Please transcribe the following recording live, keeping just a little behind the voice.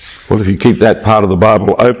Well, if you keep that part of the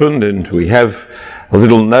Bible open, and we have a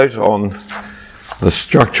little note on the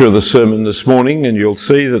structure of the sermon this morning, and you'll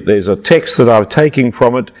see that there's a text that I'm taking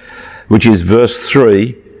from it, which is verse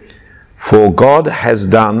 3. For God has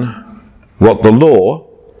done what the law,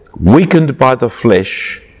 weakened by the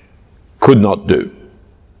flesh, could not do.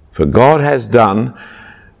 For God has done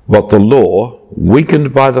what the law,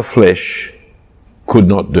 weakened by the flesh, could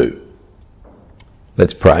not do.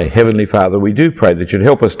 Let's pray. Heavenly Father, we do pray that you'd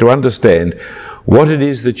help us to understand what it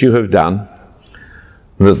is that you have done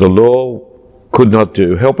that the law could not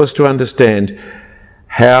do. Help us to understand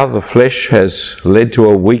how the flesh has led to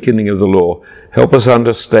a weakening of the law. Help us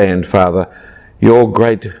understand, Father, your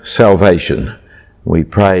great salvation. We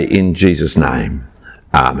pray in Jesus' name.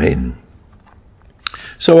 Amen.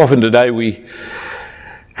 So often today we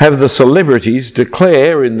have the celebrities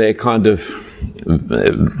declare in their kind of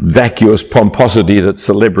vacuous pomposity that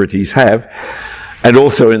celebrities have, and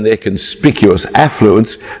also in their conspicuous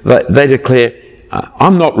affluence, they declare,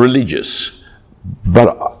 I'm not religious,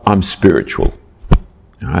 but I'm spiritual.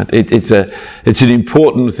 Right? It's an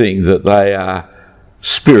important thing that they are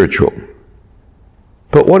spiritual.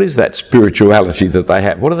 But what is that spirituality that they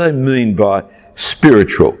have? What do they mean by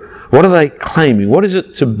spiritual? What are they claiming? What is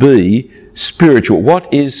it to be spiritual?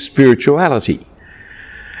 What is spirituality?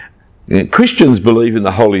 Christians believe in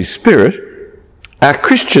the Holy Spirit. Are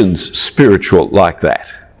Christians spiritual like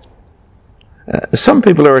that? Some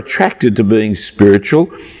people are attracted to being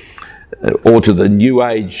spiritual or to the New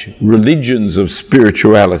Age religions of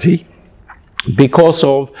spirituality because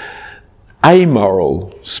of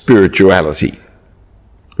amoral spirituality.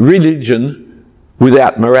 Religion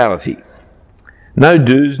without morality. No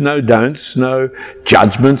do's, no don'ts, no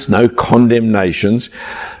judgments, no condemnations.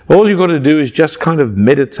 All you've got to do is just kind of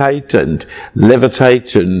meditate and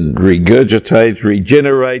levitate and regurgitate,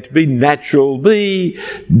 regenerate, be natural, be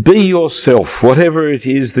yourself, whatever it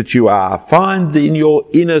is that you are. Find in your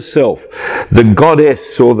inner self the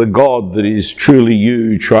goddess or the god that is truly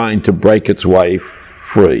you trying to break its way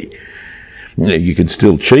free. You know, you can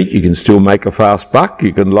still cheat, you can still make a fast buck,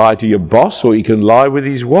 you can lie to your boss, or you can lie with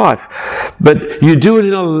his wife. But you do it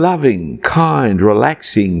in a loving, kind,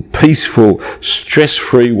 relaxing, peaceful,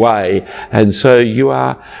 stress-free way. And so you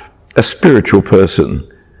are a spiritual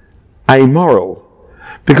person. Amoral.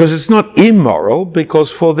 Because it's not immoral,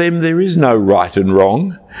 because for them there is no right and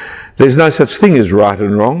wrong. There's no such thing as right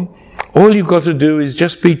and wrong. All you've got to do is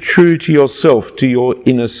just be true to yourself, to your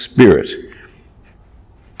inner spirit.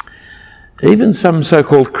 Even some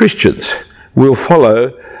so-called Christians will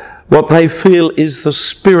follow what they feel is the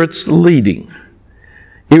Spirit's leading,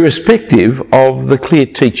 irrespective of the clear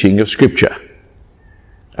teaching of Scripture.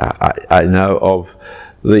 I know of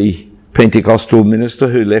the Pentecostal minister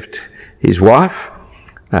who left his wife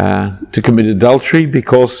to commit adultery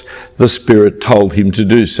because the Spirit told him to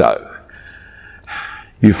do so.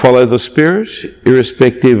 You follow the Spirit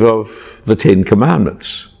irrespective of the Ten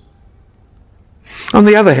Commandments. On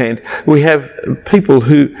the other hand, we have people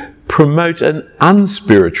who promote an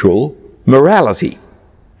unspiritual morality.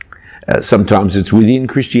 Sometimes it's within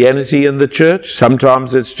Christianity and the church,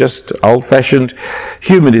 sometimes it's just old-fashioned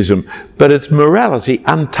humanism, but it's morality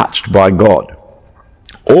untouched by God.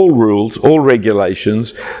 All rules, all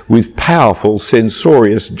regulations with powerful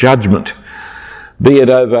censorious judgment, be it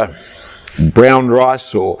over brown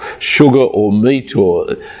rice or sugar or meat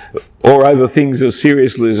or over things as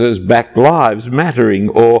seriously as Black Lives Mattering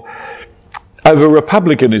or over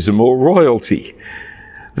republicanism or royalty.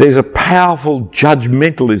 There's a powerful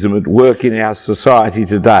judgmentalism at work in our society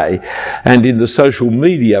today, and in the social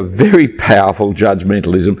media, very powerful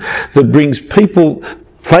judgmentalism that brings people,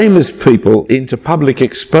 famous people, into public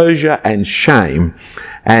exposure and shame,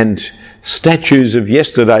 and statues of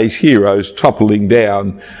yesterday's heroes toppling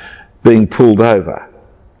down, being pulled over,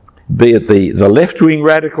 be it the left-wing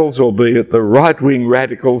radicals or be it the right-wing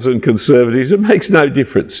radicals and conservatives. It makes no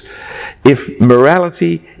difference. If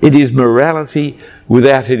morality, it is morality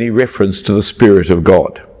without any reference to the Spirit of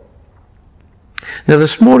God. Now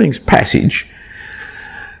this morning's passage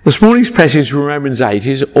from Romans 8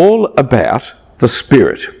 is all about the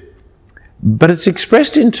Spirit, but it's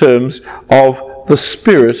expressed in terms of the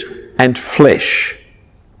Spirit and flesh.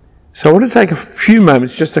 So I want to take a few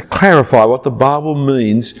moments just to clarify what the Bible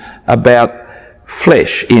means about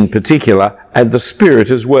flesh in particular and the Spirit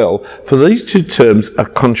as well, for these two terms are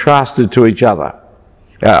contrasted to each other.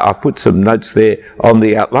 I've put some notes there on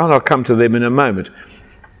the outline. I'll come to them in a moment.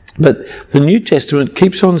 But the New Testament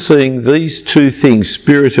keeps on seeing these two things,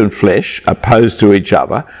 spirit and flesh, opposed to each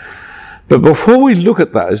other. But before we look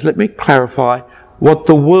at those, let me clarify what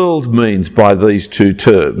the world means by these two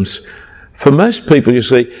terms. For most people, you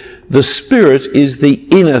see, the spirit is the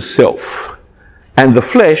inner self, and the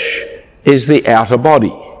flesh is the outer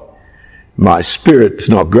body. My spirit's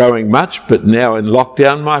not growing much, but now in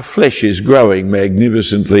lockdown my flesh is growing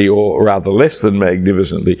magnificently, or rather less than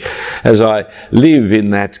magnificently, as I live in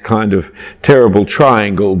that kind of terrible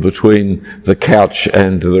triangle between the couch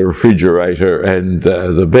and the refrigerator and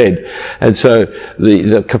the bed. And so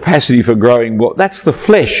the capacity for growing, well, that's the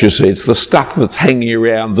flesh, you see. It's the stuff that's hanging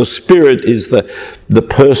around. The spirit is the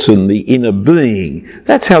person, the inner being.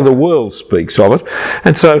 That's how the world speaks of it.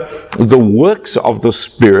 And so the works of the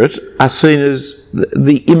Spirit are seen as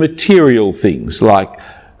the immaterial things, like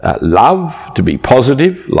love to be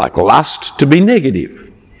positive, like lust to be negative.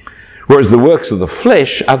 Whereas the works of the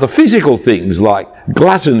flesh are the physical things, like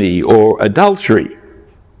gluttony or adultery.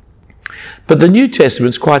 But the New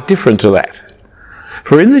Testament's quite different to that.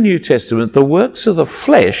 For in the New Testament, the works of the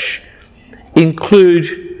flesh include,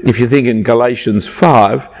 if you think in Galatians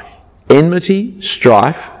 5, enmity,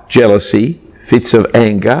 strife, jealousy, fits of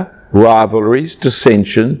anger, rivalries,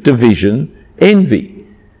 dissension, division, envy.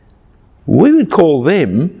 We would call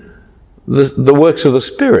them the works of the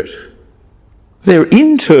Spirit. They're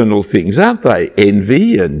internal things, aren't they?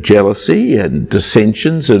 Envy and jealousy and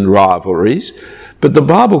dissensions and rivalries. But the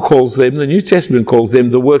Bible calls them, the New Testament calls them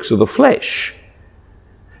the works of the flesh.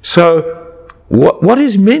 So, what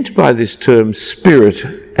is meant by this term spirit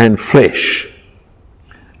and flesh?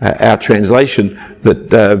 Our translation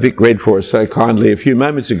that Vic read for us so kindly a few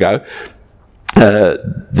moments ago,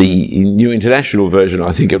 the New International Version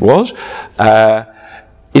I think it was,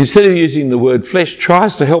 instead of using the word flesh,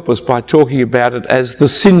 tries to help us by talking about it as the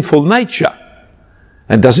sinful nature,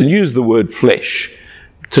 and doesn't use the word flesh.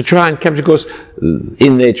 To try and capture, because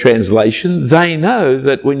in their translation, they know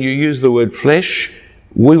that when you use the word flesh,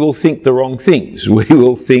 we will think the wrong things. We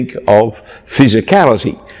will think of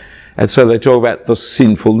physicality. And so they talk about the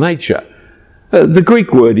sinful nature. The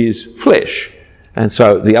Greek word is flesh. And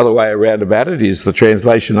so the other way around about it is the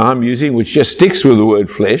translation I'm using, which just sticks with the word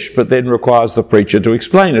flesh, but then requires the preacher to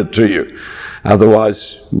explain it to you.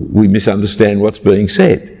 Otherwise, we misunderstand what's being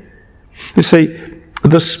said. You see,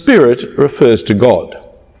 the Spirit refers to God.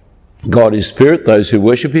 God is Spirit. Those who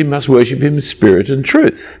worship Him must worship Him in spirit and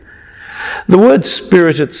truth. The word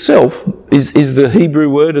spirit itself is the Hebrew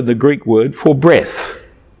word and the Greek word for breath.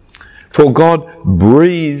 For God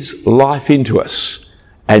breathes life into us.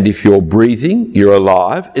 And if you're breathing, you're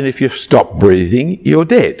alive. And if you've stopped breathing, you're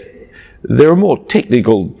dead. There are more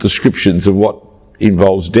technical descriptions of what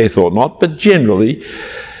involves death or not, but generally,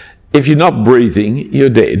 if you're not breathing, you're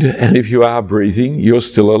dead. And if you are breathing, you're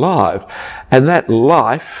still alive. And that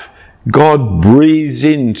life, God breathes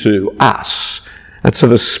into us. And so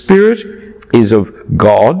the Spirit is of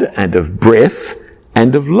God and of breath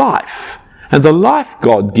and of life. And the life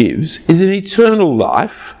God gives is an eternal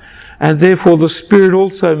life, and therefore the Spirit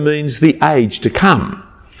also means the age to come.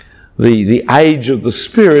 The age of the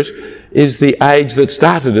Spirit is the age that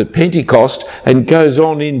started at Pentecost and goes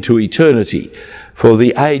on into eternity. For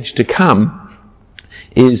the age to come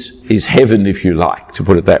is heaven, if you like, to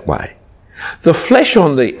put it that way. The flesh,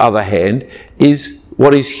 on the other hand, is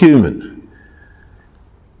what is human.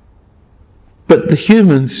 But the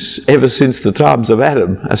humans, ever since the times of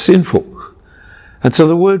Adam, are sinful. And so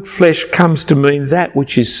the word flesh comes to mean that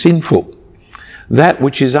which is sinful, that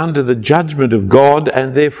which is under the judgment of God,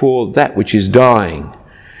 and therefore that which is dying.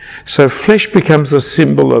 So flesh becomes a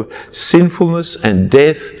symbol of sinfulness and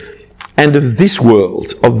death, and of this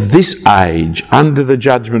world, of this age, under the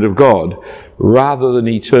judgment of God, rather than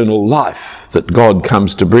eternal life that God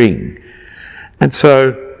comes to bring. And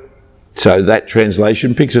so that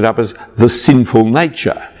translation picks it up as the sinful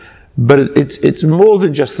nature. But it's more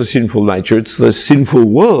than just the sinful nature, it's the sinful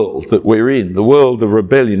world that we're in, the world of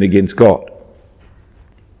rebellion against God.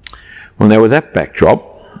 Well, now with that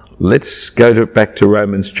backdrop, let's go back to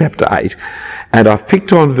Romans chapter 8. And I've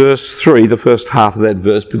picked on verse 3, the first half of that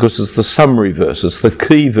verse, because it's the summary verse, it's the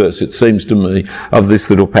key verse, it seems to me, of this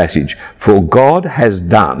little passage. For God has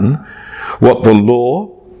done what the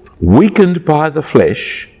law, weakened by the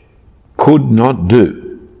flesh, could not do.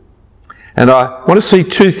 And I want to see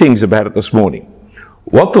two things about it this morning.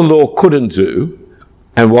 What the law couldn't do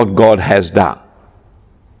and what God has done.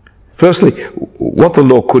 Firstly, what the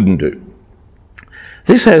law couldn't do.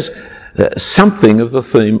 This has something of the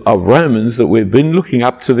theme of Romans that we've been looking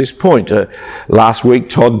up to this point. Last week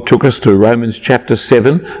Todd took us to Romans chapter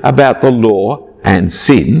 7 about the law and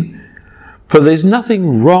sin. For there's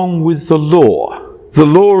nothing wrong with the law. The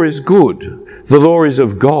law is good. The law is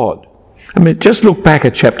of God. I mean, just look back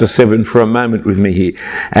at chapter 7 for a moment with me here.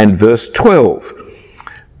 And verse 12.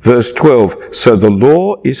 Verse 12. So the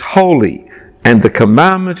law is holy, and the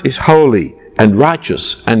commandment is holy and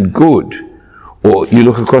righteous and good. Or you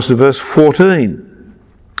look across to verse 14.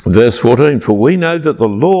 Verse 14, for we know that the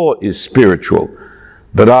law is spiritual,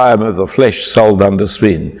 but I am of the flesh, sold under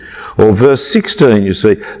sin. Or verse 16, you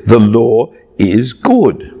see, the law is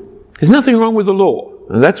good. There's nothing wrong with the law.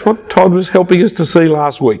 And that's what Todd was helping us to see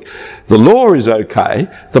last week. The law is okay,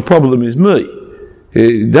 the problem is me.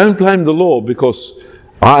 Don't blame the law because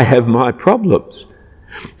I have my problems.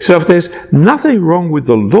 So if there's nothing wrong with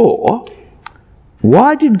the law,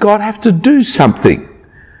 why did God have to do something?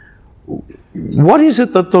 What is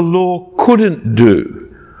it that the law couldn't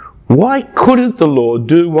do? Why couldn't the law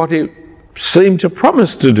do what it seemed to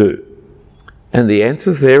promise to do? And the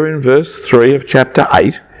answer's there in verse 3 of chapter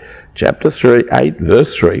 8. Chapter 8,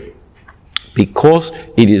 verse 3. Because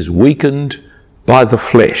it is weakened by the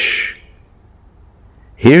flesh.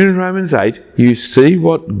 Here in Romans 8, you see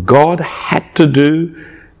what God had to do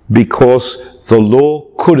because the law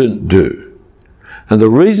couldn't do. And the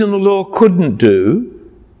reason the law couldn't do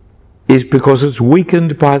is because it's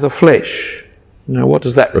weakened by the flesh. Now, what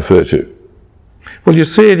does that refer to? Well, you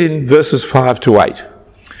see it in verses 5 to 8,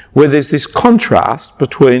 where there's this contrast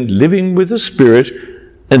between living with the Spirit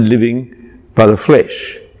and living by the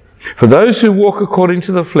flesh. For those who walk according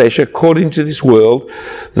to the flesh, according to this world,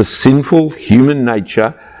 the sinful human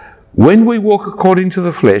nature, when we walk according to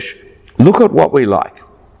the flesh, look at what we like.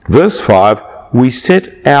 Verse 5, we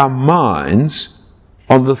set our minds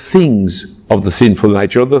on the things of the sinful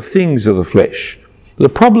nature, or the things of the flesh. The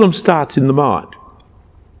problem starts in the mind.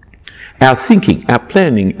 Our thinking, our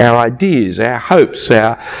planning, our ideas, our hopes,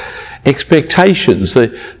 our expectations,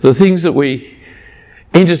 the things that we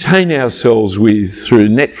entertain ourselves with through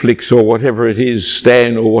Netflix or whatever it is,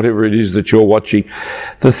 Stan or whatever it is that you're watching,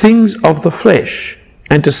 the things of the flesh.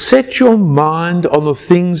 And to set your mind on the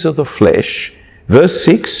things of the flesh, verse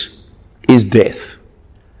 6 is death.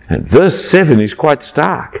 And verse 7 is quite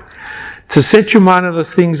stark. To set your mind on the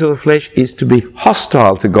things of the flesh is to be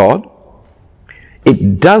hostile to God.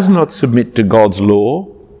 It does not submit to God's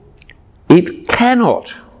law. It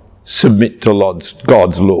cannot submit to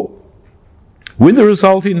God's law. With the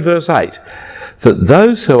result in verse 8, that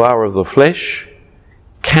those who are of the flesh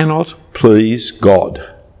cannot please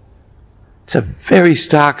God. It's a very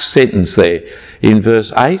stark sentence there in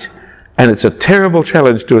verse 8, and it's a terrible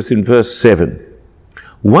challenge to us in verse 7.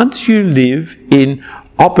 Once you live in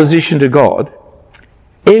opposition to God,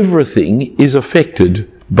 everything is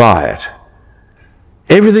affected by it.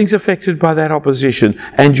 Everything's affected by that opposition,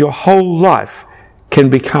 and your whole life can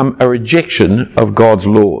become a rejection of God's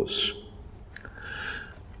laws.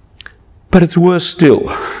 But it's worse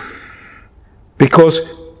still, because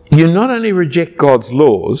you not only reject God's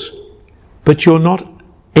laws, but you're not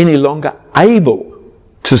any longer able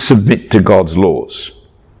to submit to God's laws.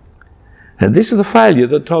 And this is the failure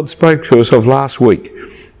that Todd spoke to us of last week.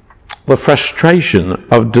 The frustration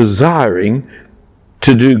of desiring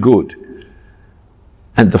to do good,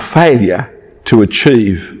 and the failure to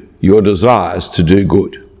achieve your desires to do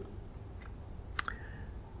good.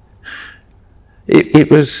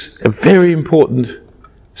 It was a very important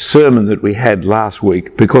sermon that we had last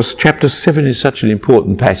week because chapter 7 is such an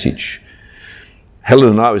important passage. Helen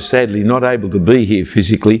and I were sadly not able to be here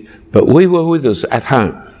physically, but we were with us at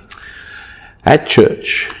home, at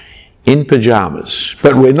church, in pyjamas.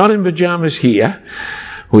 But we're not in pyjamas here.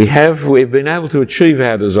 We've been able to achieve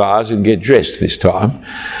our desires and get dressed this time.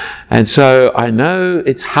 And so I know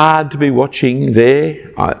it's hard to be watching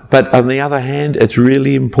there, but on the other hand, it's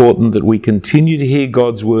really important that we continue to hear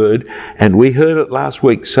God's word, and we heard it last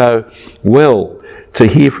week so well to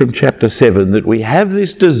hear from chapter 7 that we have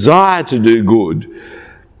this desire to do good,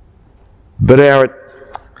 but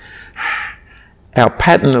our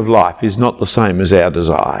pattern of life is not the same as our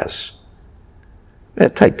desires.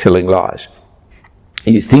 Take telling lies.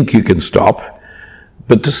 You think you can stop,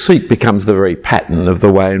 but deceit becomes the very pattern of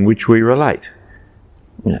the way in which we relate.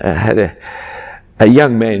 I had a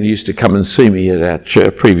young man used to come and see me at our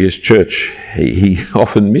previous church. He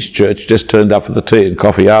often missed church, just turned up for the tea and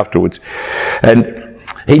coffee afterwards. And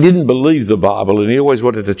he didn't believe the Bible, and he always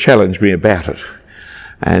wanted to challenge me about it.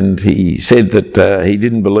 And he said that he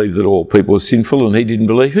didn't believe that all people were sinful, and he didn't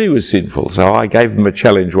believe he was sinful. So I gave him a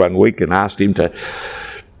challenge one week and asked him to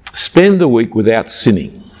spend the week without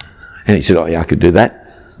sinning. And he said, oh yeah, I could do that.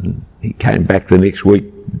 And he came back the next week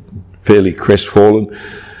fairly crestfallen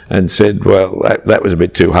and said, well, that was a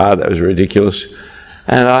bit too hard, that was ridiculous.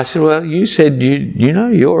 And I said, well, you said you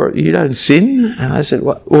don't sin. And I said,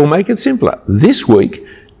 well, we'll make it simpler. This week,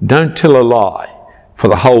 don't tell a lie for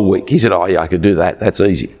the whole week. He said, oh yeah, I could do that, that's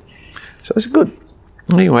easy. So I said, good.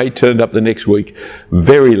 Anyway, he turned up the next week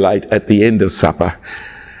very late at the end of supper,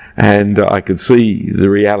 and I could see the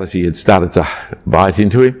reality had started to bite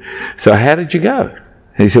into him. So how did you go?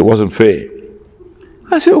 And he said, it wasn't fair.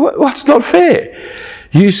 I said, what's not fair?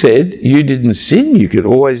 You said you didn't sin. You could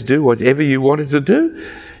always do whatever you wanted to do.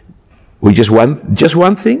 We just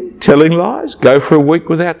one thing, telling lies. Go for a week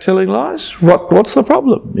without telling lies. What's the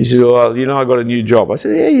problem? He said, well, I got a new job. I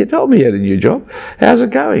said, yeah, you told me you had a new job. How's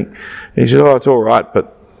it going? He said, it's all right,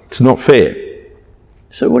 but it's not fair.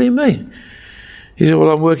 So what do you mean? He said,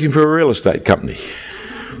 well, I'm working for a real estate company.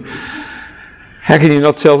 How can you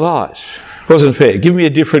not tell lies? It wasn't fair. Give me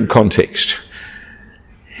a different context.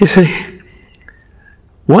 You see,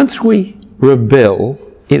 once we rebel,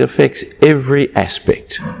 it affects every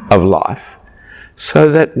aspect of life, so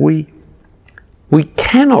that we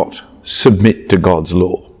cannot submit to God's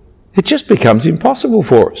law. It just becomes impossible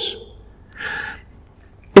for us.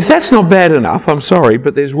 If that's not bad enough, I'm sorry,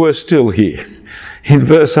 but there's worse still here. In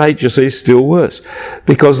verse 8 you see still worse.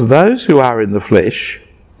 Because those who are in the flesh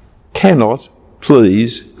cannot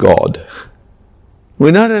please God.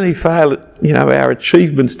 We not only fail at, our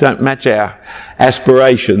achievements don't match our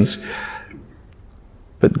aspirations,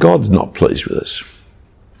 but God's not pleased with us.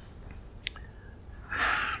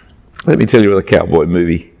 Let me tell you about a cowboy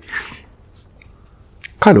movie.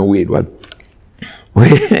 Kind of a weird one.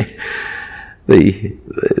 Where the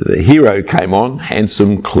hero came on,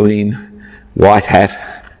 handsome, clean, white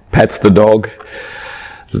hat, pats the dog,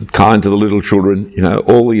 kind to the little children,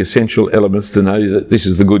 all the essential elements to know that this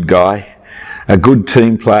is the good guy. A good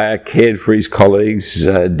team player, cared for his colleagues,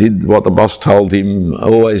 did what the boss told him,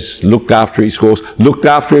 always looked after his horse, looked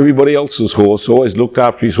after everybody else's horse, always looked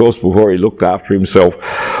after his horse before he looked after himself.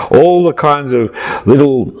 All the kinds of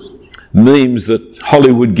little memes that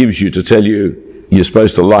Hollywood gives you to tell you you're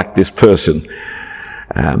supposed to like this person.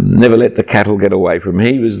 Never let the cattle get away from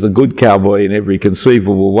him. He was the good cowboy in every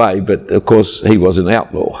conceivable way, but of course he was an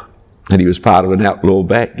outlaw, and he was part of an outlaw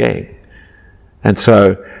gang. And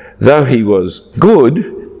so, though he was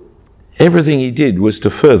good, everything he did was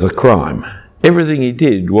to further crime. Everything he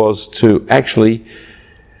did was to actually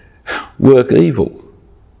work evil.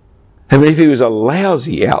 I mean, if he was a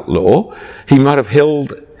lousy outlaw, he might have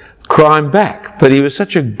held crime back. But he was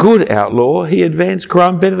such a good outlaw, he advanced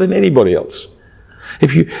crime better than anybody else.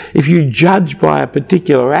 If you judge by a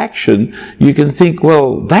particular action, you can think,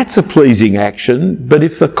 well, that's a pleasing action, but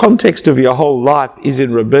if the context of your whole life is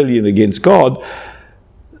in rebellion against God,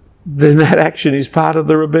 then that action is part of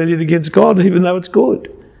the rebellion against God, even though it's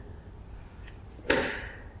good.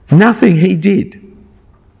 Nothing he did,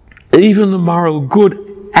 even the moral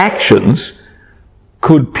good actions,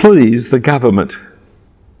 could please the government.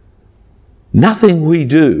 Nothing we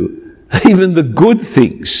do, even the good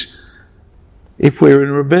things, if we're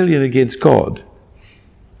in rebellion against God,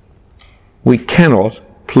 we cannot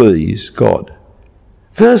please God.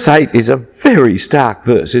 Verse 8 is a very stark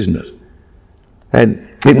verse, isn't it? And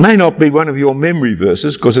it may not be one of your memory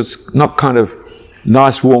verses because it's not kind of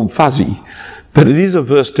nice, warm, fuzzy, but it is a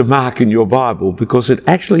verse to mark in your Bible because it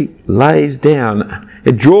actually lays down,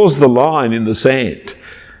 it draws the line in the sand.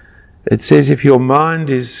 It says if your mind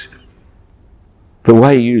is the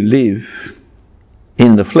way you live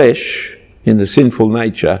in the flesh, in the sinful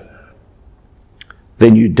nature,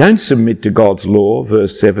 then you don't submit to God's law,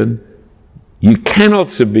 verse 7. You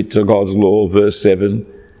cannot submit to God's law, verse 7.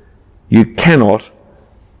 You cannot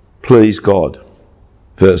please God,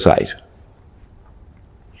 verse 8.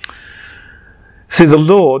 See, the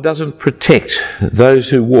law doesn't protect those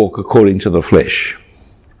who walk according to the flesh.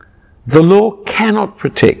 The law cannot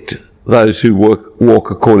protect those who walk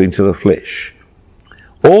according to the flesh.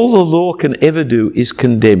 All the law can ever do is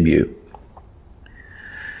condemn you.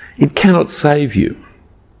 It cannot save you.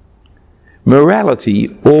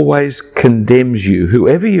 Morality always condemns you,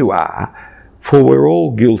 whoever you are, for we're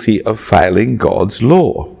all guilty of failing God's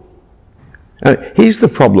law. Here's the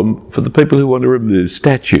problem for the people who want to remove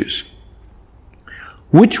statues.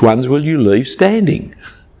 Which ones will you leave standing?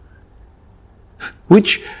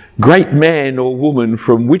 Which great man or woman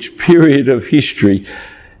from which period of history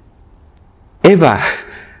ever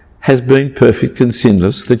has been perfect and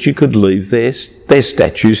sinless that you could leave their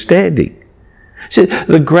statue standing? So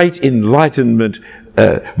the great Enlightenment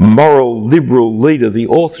moral liberal leader, the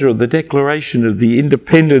author of the Declaration of the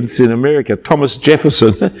Independence in America, Thomas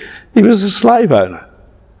Jefferson, he was a slave owner.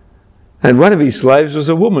 And one of his slaves was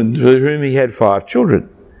a woman with whom he had 5 children.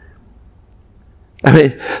 I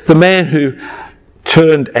mean, the man who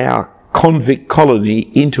turned our convict colony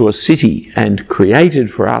into a city and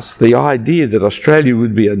created for us the idea that Australia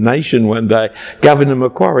would be a nation one day, Governor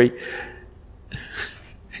Macquarie,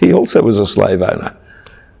 he also was a slave owner.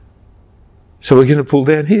 So we're going to pull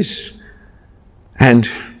down his. And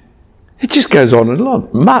it just goes on and on.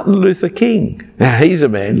 Martin Luther King. Now, he's a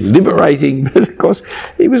man liberating, but of course,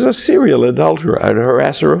 he was a serial adulterer and a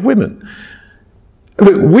harasser of women.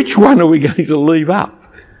 But which one are we going to leave up?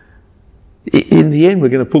 In the end, we're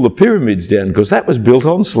going to pull the pyramids down because that was built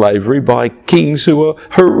on slavery by kings who were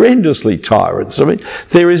horrendously tyrants. I mean,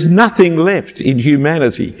 there is nothing left in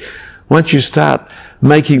humanity once you start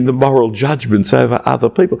making the moral judgments over other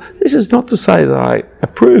people. This is not to say that I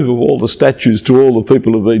approve of all the statues to all the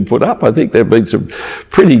people who have been put up. I think there have been some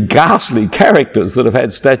pretty ghastly characters that have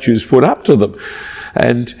had statues put up to them.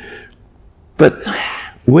 But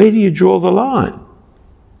where do you draw the line?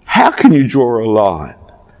 How can you draw a line?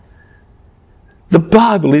 The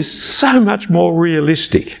Bible is so much more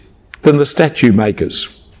realistic than the statue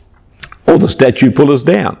makers or the statue pullers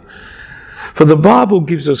down. For the Bible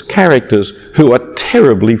gives us characters who are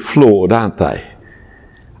terribly flawed, aren't they?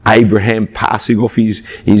 Abraham passing off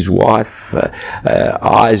his wife,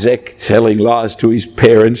 Isaac telling lies to his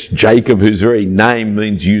parents, Jacob, whose very name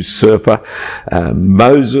means usurper,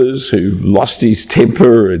 Moses, who lost his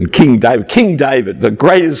temper, and King David, the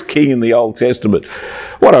greatest king in the Old Testament.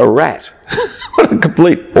 What a rat. What a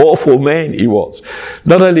complete awful man he was.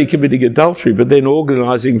 Not only committing adultery, but then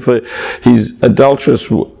organising for his adulterous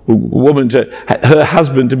woman, her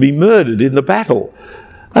husband, to be murdered in the battle.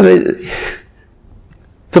 I mean,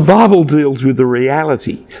 the Bible deals with the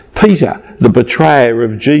reality. Peter, the betrayer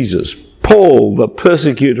of Jesus. Paul, the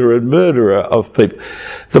persecutor and murderer of people.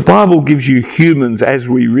 The Bible gives you humans as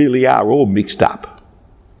we really are, all mixed up,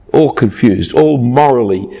 all confused, all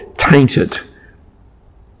morally tainted.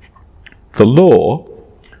 The law,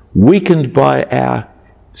 weakened by our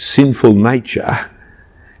sinful nature,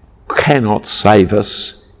 cannot save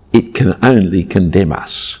us. It can only condemn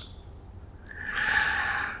us.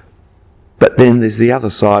 But then there's the other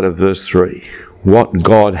side of verse 3, what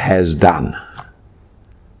God has done.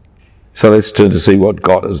 So let's turn to see what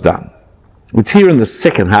God has done. It's here in the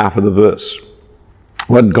second half of the verse.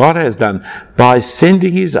 What God has done by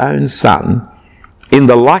sending his own Son in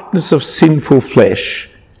the likeness of sinful flesh,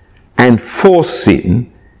 and for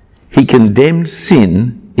sin, he condemned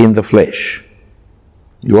sin in the flesh.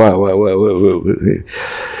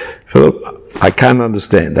 Philip, I can't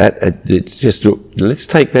understand that. It's just, let's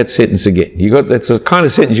take that sentence again. That's the kind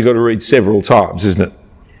of sentence you've got to read several times, isn't it?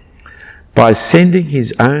 By sending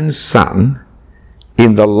his own Son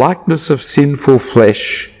in the likeness of sinful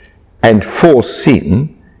flesh and for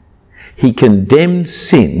sin, he condemned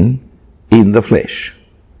sin in the flesh.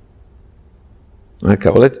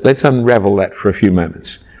 Okay, well, let's unravel that for a few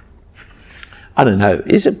moments. I don't know,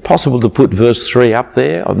 is it possible to put verse 3 up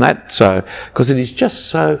there on that? So, because it is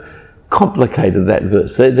just so complicated, that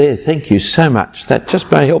verse. There, thank you so much. That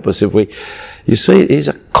just may help us if we... You see, it is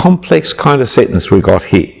a complex kind of sentence we've got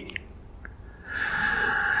here.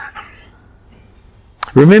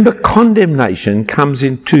 Remember, condemnation comes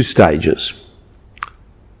in two stages.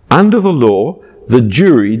 Under the law, the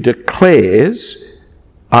jury declares,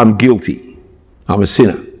 I'm guilty. I'm a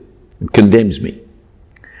sinner. It condemns me.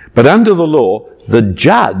 But under the law, the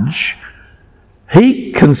judge,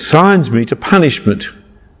 he consigns me to punishment,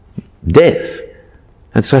 death.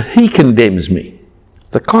 And so he condemns me.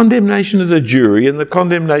 The condemnation of the jury and the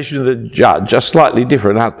condemnation of the judge are slightly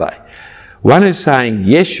different, aren't they? One is saying,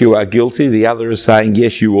 yes, you are guilty. The other is saying,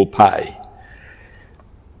 yes, you will pay.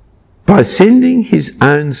 By sending his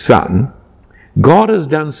own Son, God has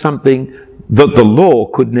done something that the law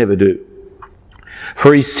could never do.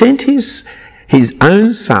 For he sent his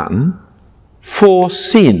own Son for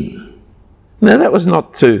sin. Now, that was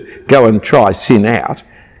not to go and try sin out.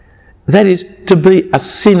 That is to be a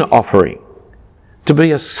sin offering, to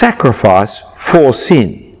be a sacrifice for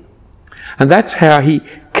sin. And that's how he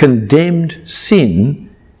condemned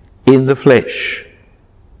sin in the flesh.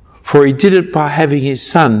 For he did it by having his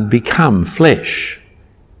Son become flesh.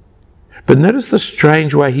 But notice the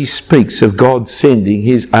strange way he speaks of God sending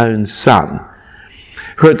his own Son.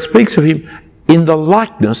 For it speaks of him in the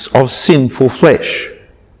likeness of sinful flesh.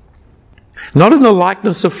 Not in the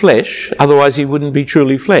likeness of flesh, otherwise he wouldn't be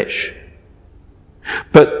truly flesh.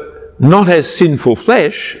 But not as sinful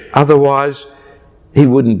flesh, otherwise he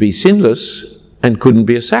wouldn't be sinless and couldn't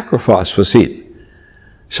be a sacrifice for sin.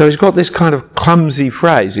 So he's got this kind of clumsy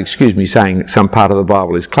phrase, excuse me saying that some part of the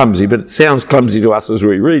Bible is clumsy, but it sounds clumsy to us as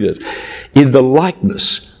we read it, in the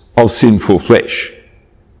likeness of sinful flesh.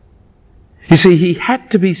 You see, he had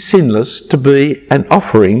to be sinless to be an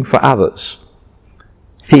offering for others.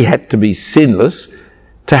 He had to be sinless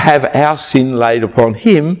to have our sin laid upon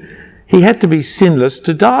him. He had to be sinless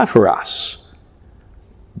to die for us.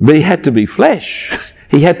 But he had to be flesh.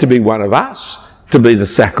 He had to be one of us to be the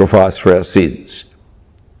sacrifice for our sins.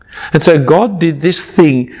 And so God did this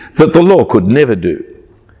thing that the law could never do.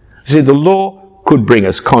 See, the law could bring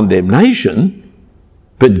us condemnation,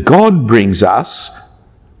 but God brings us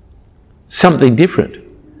something different.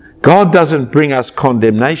 God doesn't bring us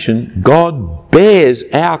condemnation. God bears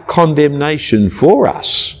our condemnation for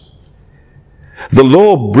us. The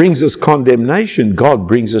law brings us condemnation. God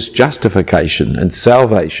brings us justification and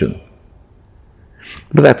salvation.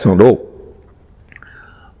 But that's not all.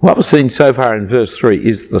 What we've seen so far in verse 3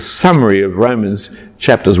 is the summary of Romans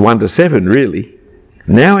chapters 1 to 7, really.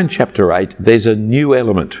 Now in chapter 8, there's a new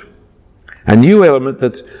element. A new element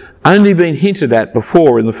that's only been hinted at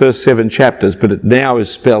before in the first 7 chapters, but it now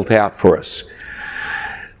is spelt out for us.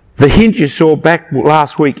 The hint you saw back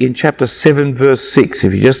last week in chapter 7 verse 6,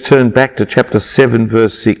 if you just turn back to chapter 7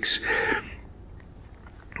 verse 6.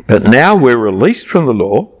 But now we're released from the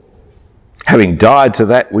law, having died to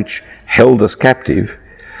that which held us captive,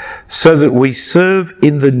 so that we serve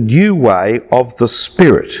in the new way of the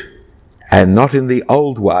Spirit, and not in the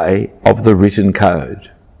old way of the written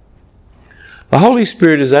code. The Holy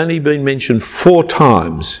Spirit has only been mentioned 4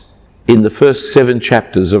 times in the first 7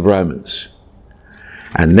 chapters of Romans.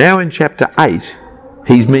 And now in chapter 8,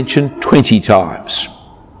 he's mentioned 20 times.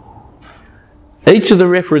 Each of the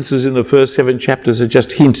references in the first 7 chapters are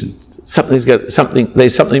just hinted.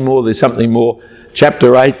 There's something more.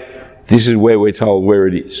 Chapter 8, this is where we're told where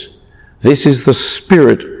it is. This is the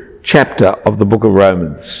Spirit chapter of the book of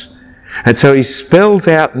Romans. And so he spells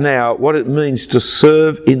out now what it means to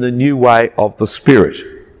serve in the new way of the Spirit.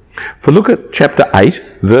 For look at chapter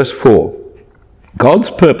 8, verse 4. God's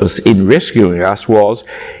purpose in rescuing us was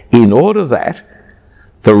in order that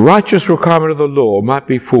the righteous requirement of the law might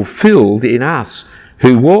be fulfilled in us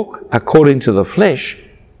who walk according to the flesh,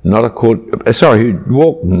 who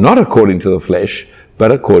walk not according to the flesh,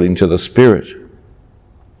 but according to the Spirit.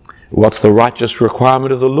 What's the righteous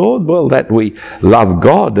requirement of the Lord? Well, that we love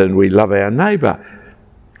God and we love our neighbour.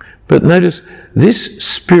 But notice, this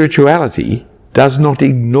spirituality does not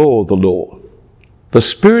ignore the law. The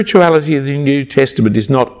spirituality of the New Testament is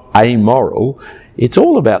not amoral, it's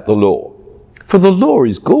all about the law. For the law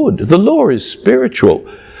is good, the law is spiritual.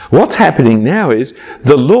 What's happening now is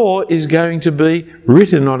the law is going to be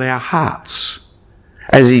written on our hearts.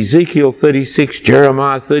 As Ezekiel 36,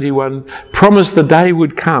 Jeremiah 31 promised the day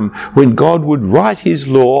would come when God would write his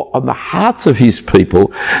law on the hearts of his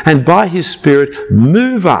people and by his Spirit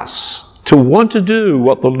move us to want to do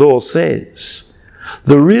what the law says.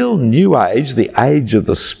 The real new age, the age of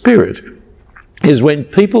the Spirit, is when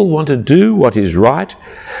people want to do what is right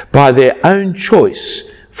by their own choice,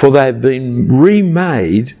 for they've been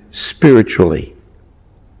remade spiritually.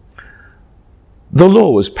 The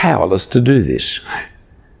law was powerless to do this.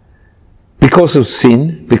 Because of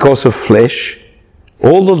sin, because of flesh,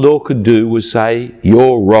 all the law could do was say,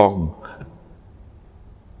 you're wrong.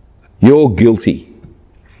 You're guilty.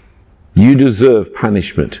 You deserve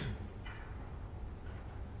punishment.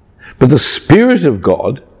 But the Spirit of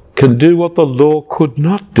God can do what the law could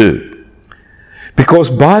not do. Because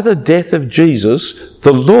by the death of Jesus,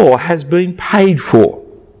 the law has been paid for.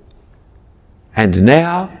 And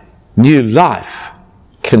now, new life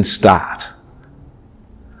can start.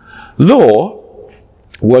 Law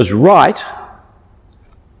was right,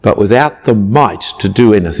 but without the might to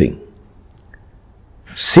do anything.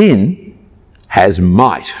 Sin has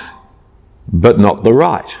might, but not the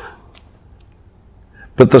right.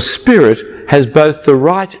 But the Spirit has both the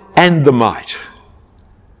right and the might.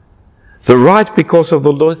 The right because of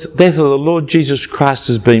the death of the Lord Jesus Christ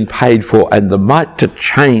has been paid for, and the might to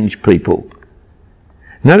change people.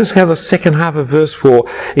 Notice how the second half of verse 4,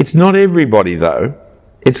 it's not everybody though.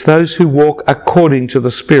 It's those who walk according to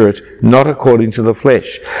the Spirit, not according to the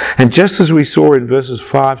flesh. And just as we saw in verses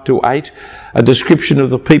 5 to 8, a description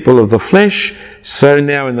of the people of the flesh, so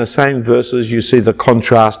now in the same verses you see the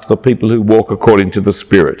contrast to the people who walk according to the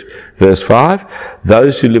Spirit. Verse 5,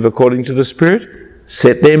 those who live according to the Spirit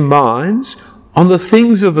set their minds on the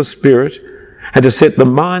things of the Spirit, and to set the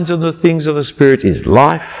minds on the things of the Spirit is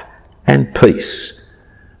life and peace.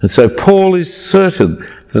 And so Paul is certain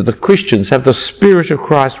that the Christians have the Spirit of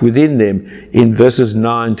Christ within them in verses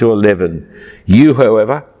 9 to 11. You,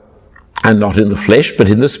 however, are not in the flesh, but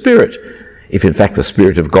in the Spirit. If in fact the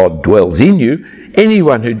Spirit of God dwells in you,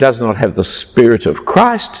 anyone who does not have the Spirit of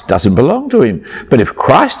Christ doesn't belong to him. But if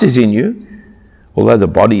Christ is in you, although the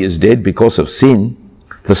body is dead because of sin,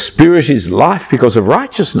 the Spirit is life because of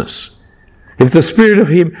righteousness. If the Spirit of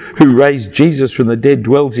him who raised Jesus from the dead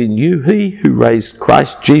dwells in you, he who raised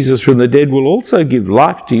Christ Jesus from the dead will also give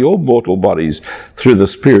life to your mortal bodies through the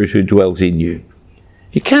Spirit who dwells in you.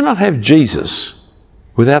 You cannot have Jesus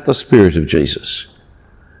without the Spirit of Jesus.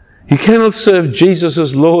 You cannot serve Jesus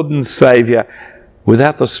as Lord and Saviour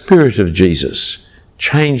without the Spirit of Jesus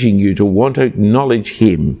changing you to want to acknowledge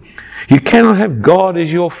Him. You cannot have God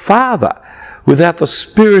as your Father without the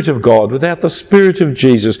Spirit of God, without the Spirit of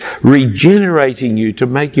Jesus regenerating you to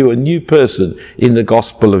make you a new person in the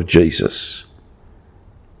gospel of Jesus.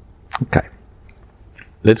 Okay,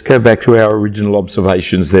 let's go back to our original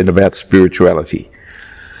observations then about spirituality.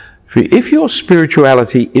 If your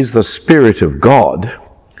spirituality is the Spirit of God,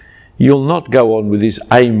 you'll not go on with this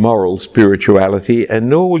amoral spirituality, and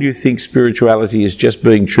nor will you think spirituality is just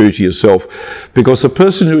being true to yourself, because a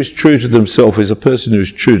person who is true to themselves is a person who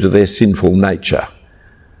is true to their sinful nature.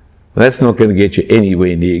 That's not going to get you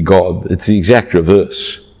anywhere near God. It's the exact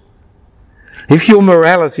reverse. If your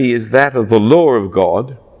morality is that of the law of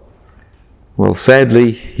God, well,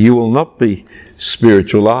 sadly, you will not be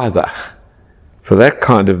spiritual either, for that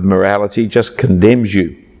kind of morality just condemns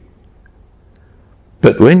you.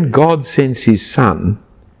 But when God sends His Son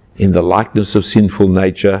in the likeness of sinful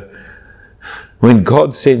nature, when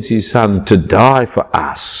God sends His Son to die for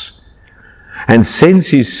us, and sends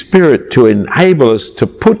His Spirit to enable us to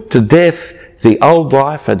put to death the old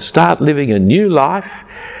life and start living a new life,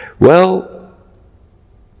 well,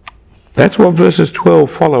 that's what verses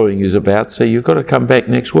 12 following is about, so you've got to come back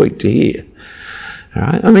next week to hear. All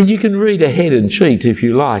right? I mean, you can read ahead and cheat if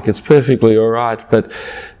you like, it's perfectly all right, but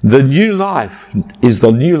the new life is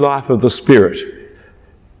the new life of the Spirit,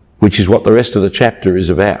 which is what the rest of the chapter is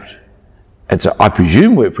about. And so I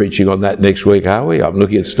presume we're preaching on that next week, are we? I'm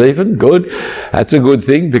looking at Stephen. Good. That's a good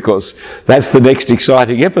thing, because that's the next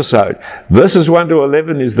exciting episode. Verses 1 to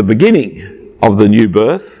 11 is the beginning of the new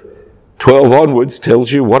birth. 12 onwards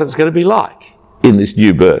tells you what it's going to be like in this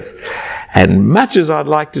new birth. And much as I'd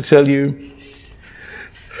like to tell you,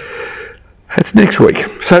 that's next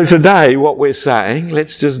week. So today, what we're saying,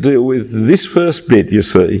 let's just deal with this first bit, you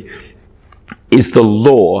see, is the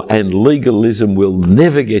law and legalism will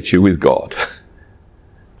never get you with God.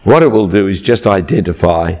 What it will do is just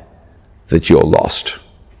identify that you're lost.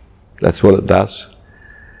 That's what it does.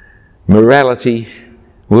 Morality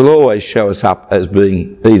will always show us up as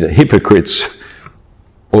being either hypocrites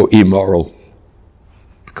or immoral,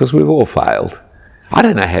 because we've all failed. I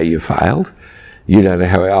don't know how you failed. You don't know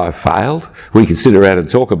how I failed. We could sit around and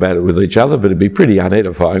talk about it with each other, but it'd be pretty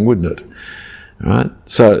unedifying, wouldn't it? Right?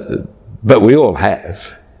 So, but we all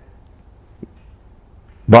have.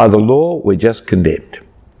 By the law, we're just condemned.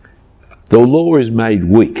 The law is made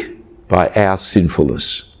weak by our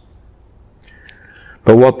sinfulness.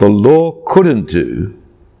 But what the law couldn't do,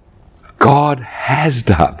 God has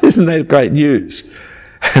done. Isn't that great news?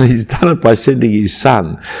 And He's done it by sending His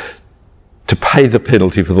Son to pay the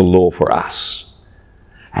penalty for the law for us,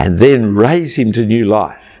 and then raise Him to new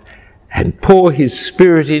life and pour His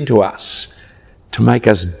Spirit into us to make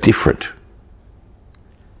us different.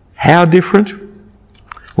 How different?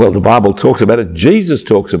 Well, the Bible talks about it. Jesus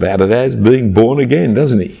talks about it as being born again,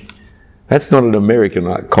 doesn't He? That's not an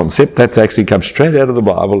American concept. That's actually come straight out of the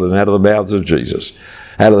Bible and out of the mouths of Jesus.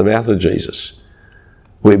 Out of the mouth of Jesus.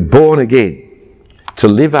 We're born again to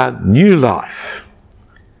live a new life,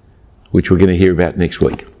 which we're going to hear about next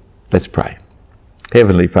week. Let's pray.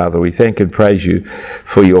 Heavenly Father, we thank and praise You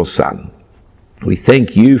for Your Son. We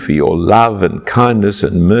thank You for Your love and kindness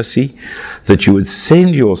and mercy, that You would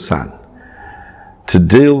send Your Son to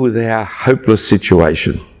deal with our hopeless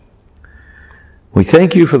situation. We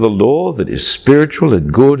thank You for the law that is spiritual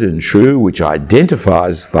and good and true, which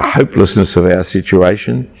identifies the hopelessness of our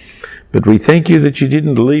situation. But we thank You that You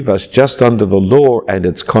didn't leave us just under the law and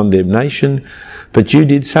its condemnation, but You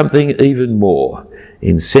did something even more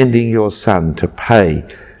in sending Your Son to pay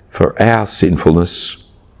for our sinfulness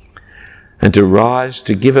and to rise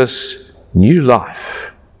to give us new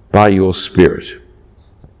life by Your Spirit.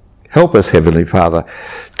 Help us, Heavenly Father,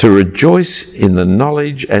 to rejoice in the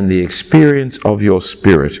knowledge and the experience of Your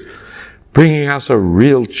Spirit, bringing us a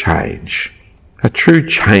real change, a true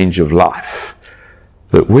change of life,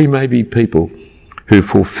 that we may be people who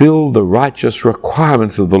fulfill the righteous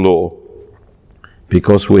requirements of the law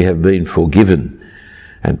because we have been forgiven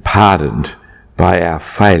and pardoned by our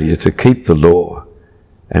failure to keep the law,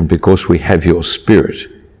 and because we have Your Spirit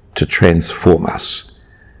to transform us.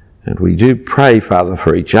 And we do pray, Father,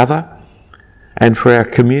 for each other and for our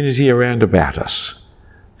community around about us,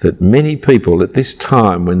 that many people at this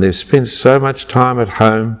time, when they've spent so much time at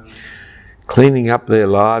home cleaning up their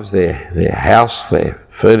lives, their house, their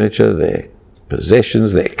furniture, their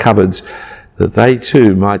possessions, their cupboards, that they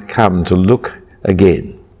too might come to look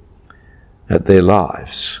again at their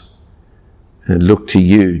lives and look to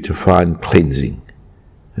You to find cleansing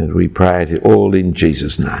And we pray it all in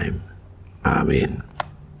Jesus' name. Amen.